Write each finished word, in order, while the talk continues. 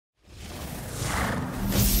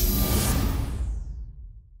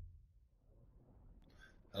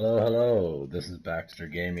Hello, hello. This is Baxter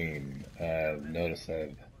Gaming. I've noticed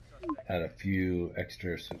I've had a few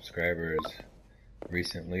extra subscribers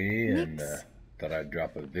recently, and thought I'd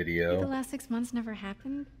drop a video. The last 6 months never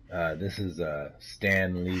happened? This is a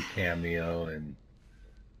Stan Lee cameo in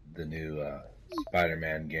the new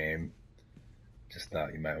Spider-Man game. Just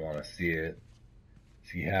thought you might want to see it.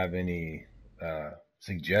 If you have any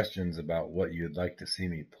suggestions about what you'd like to see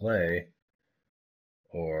me play,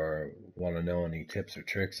 or want to know any tips or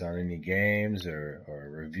tricks on any games or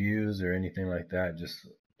reviews or anything like that, just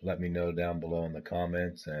let me know down below in the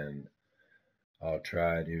comments, and I'll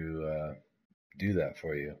try to do that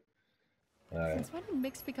for you. Since when did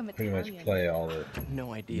Mix become pretty Italian? much play all the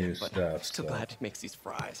No idea, new but stuff. I'm still glad he makes these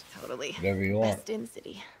fries. Totally. Whatever you want. Best in the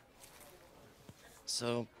city.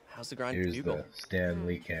 So, how's the grind Here's for you the Stan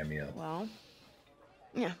Lee cameo.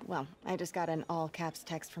 Well, I just got an all-caps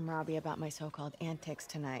text from Robbie about my so-called antics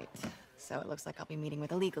tonight. So it looks like I'll be meeting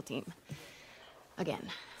with a legal team. Again.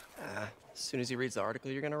 As soon as he reads the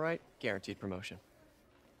article you're gonna write, guaranteed promotion.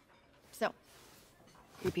 So,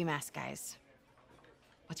 creepy mask guys.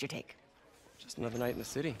 What's your take? Just another night in the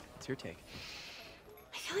city. What's your take?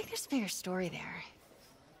 I feel like there's a bigger story there.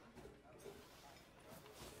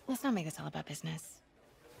 Let's not make this all about business.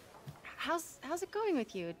 How's it going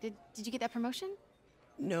with you? Did you get that promotion?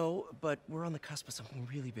 No, but we're on the cusp of something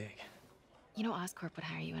really big. You know Oscorp would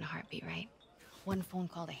hire you in a heartbeat, right? One phone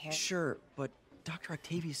call to hair. Sure, but Dr.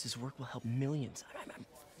 Octavius's work will help millions. I'm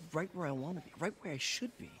right where I want to be, right where I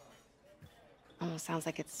should be. Almost sounds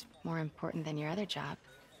like it's more important than your other job.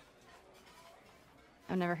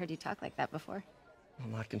 I've never heard you talk like that before. A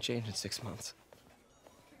lot can change in 6 months.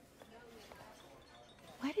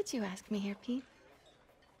 Why did you ask me here, Pete?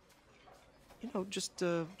 You know, just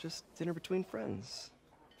dinner between friends.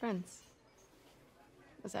 Friends.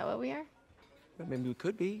 Is that what we are? Maybe we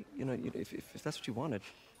could be, you know, if that's what you wanted.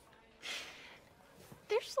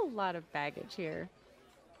 There's a lot of baggage here.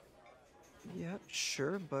 Yeah,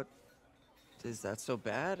 sure, but is that so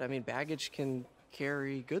bad? I mean, baggage can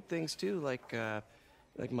carry good things too, like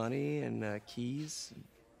money and keys, and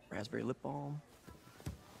raspberry lip balm.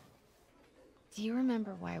 Do you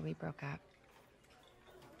remember why we broke up?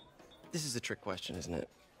 This is a trick question, isn't it?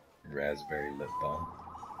 Raspberry lip balm.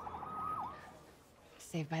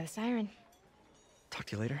 Saved by the siren. Talk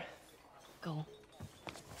to you later. Go.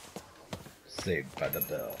 Saved by the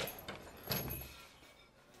bell.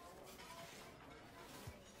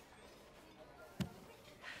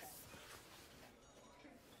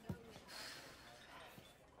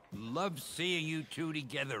 Love seeing you two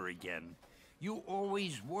together again. You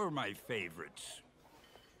always were my favorites.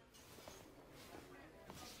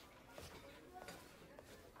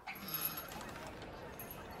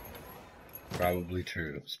 Probably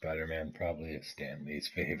true. Spider-Man probably is Stan Lee's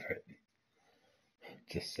favorite.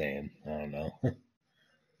 Just saying. I don't know.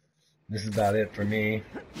 This is about it for me.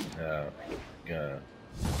 Gonna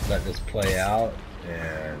let this play out,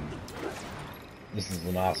 and this is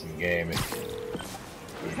an awesome game.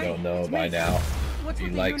 If you don't know by now, if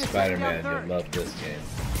you like Spider-Man, you'll love this game.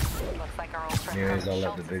 Anyways, I'll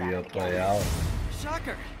let the video play out.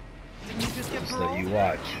 Shocker! Didn't you just get Just that you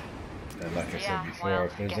watch. And like I said before,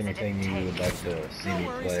 if there's anything you would like to see me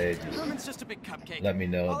play, just let me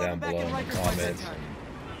know down below in the comments.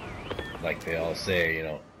 And like they all say, you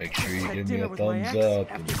know, make sure you give me a thumbs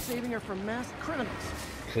up and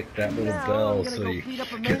click that little bell so you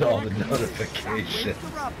get all the notifications.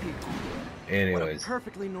 Anyways, thought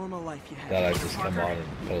I'd just come on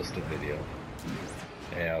and post a video.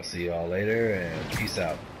 And I'll see you all later, and peace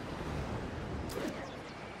out.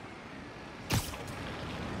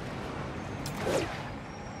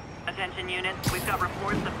 Attention units, we've got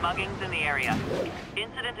reports of muggings in the area.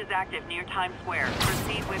 Incident is active near Times Square.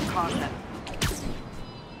 Proceed with caution.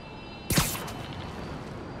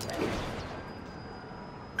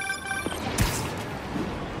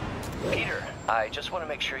 Peter, I just want to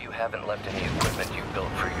make sure you haven't left any equipment you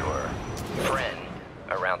built for your friend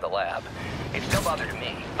around the lab. It still bothered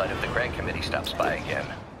me, but if the grant committee stops by again...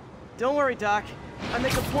 Don't worry, Doc. I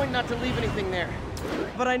make a point not to leave anything there.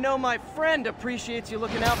 But I know my friend appreciates you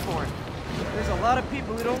looking out for him. There's a lot of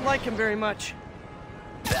people who don't like him very much.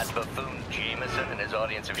 That buffoon Jameson and his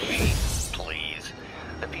audience of sheep? Please.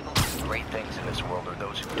 The people who do great things in this world are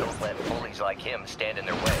those who don't let bullies like him stand in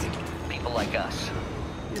their way. People like us.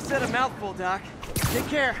 You said a mouthful, Doc. Take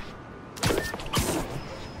care.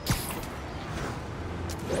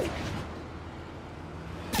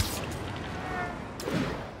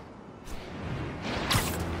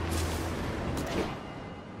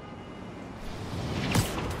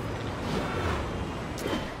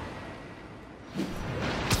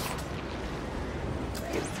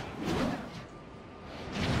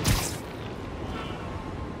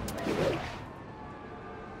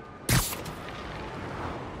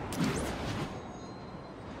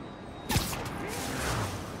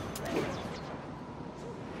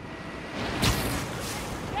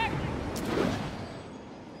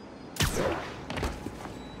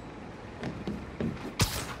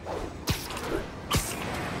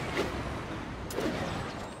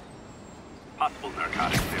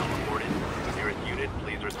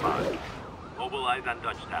 eyes on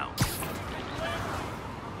touchdown.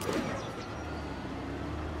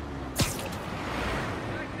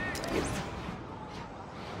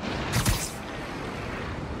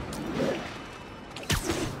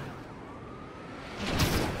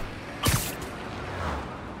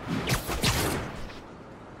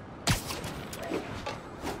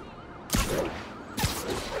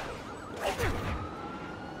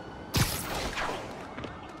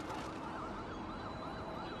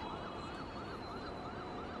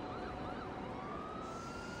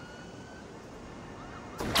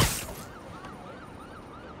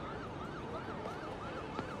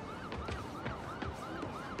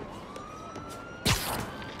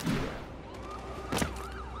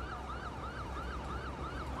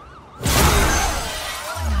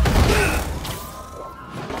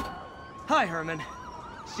 Hi, Herman.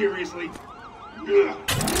 Seriously?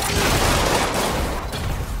 Ugh.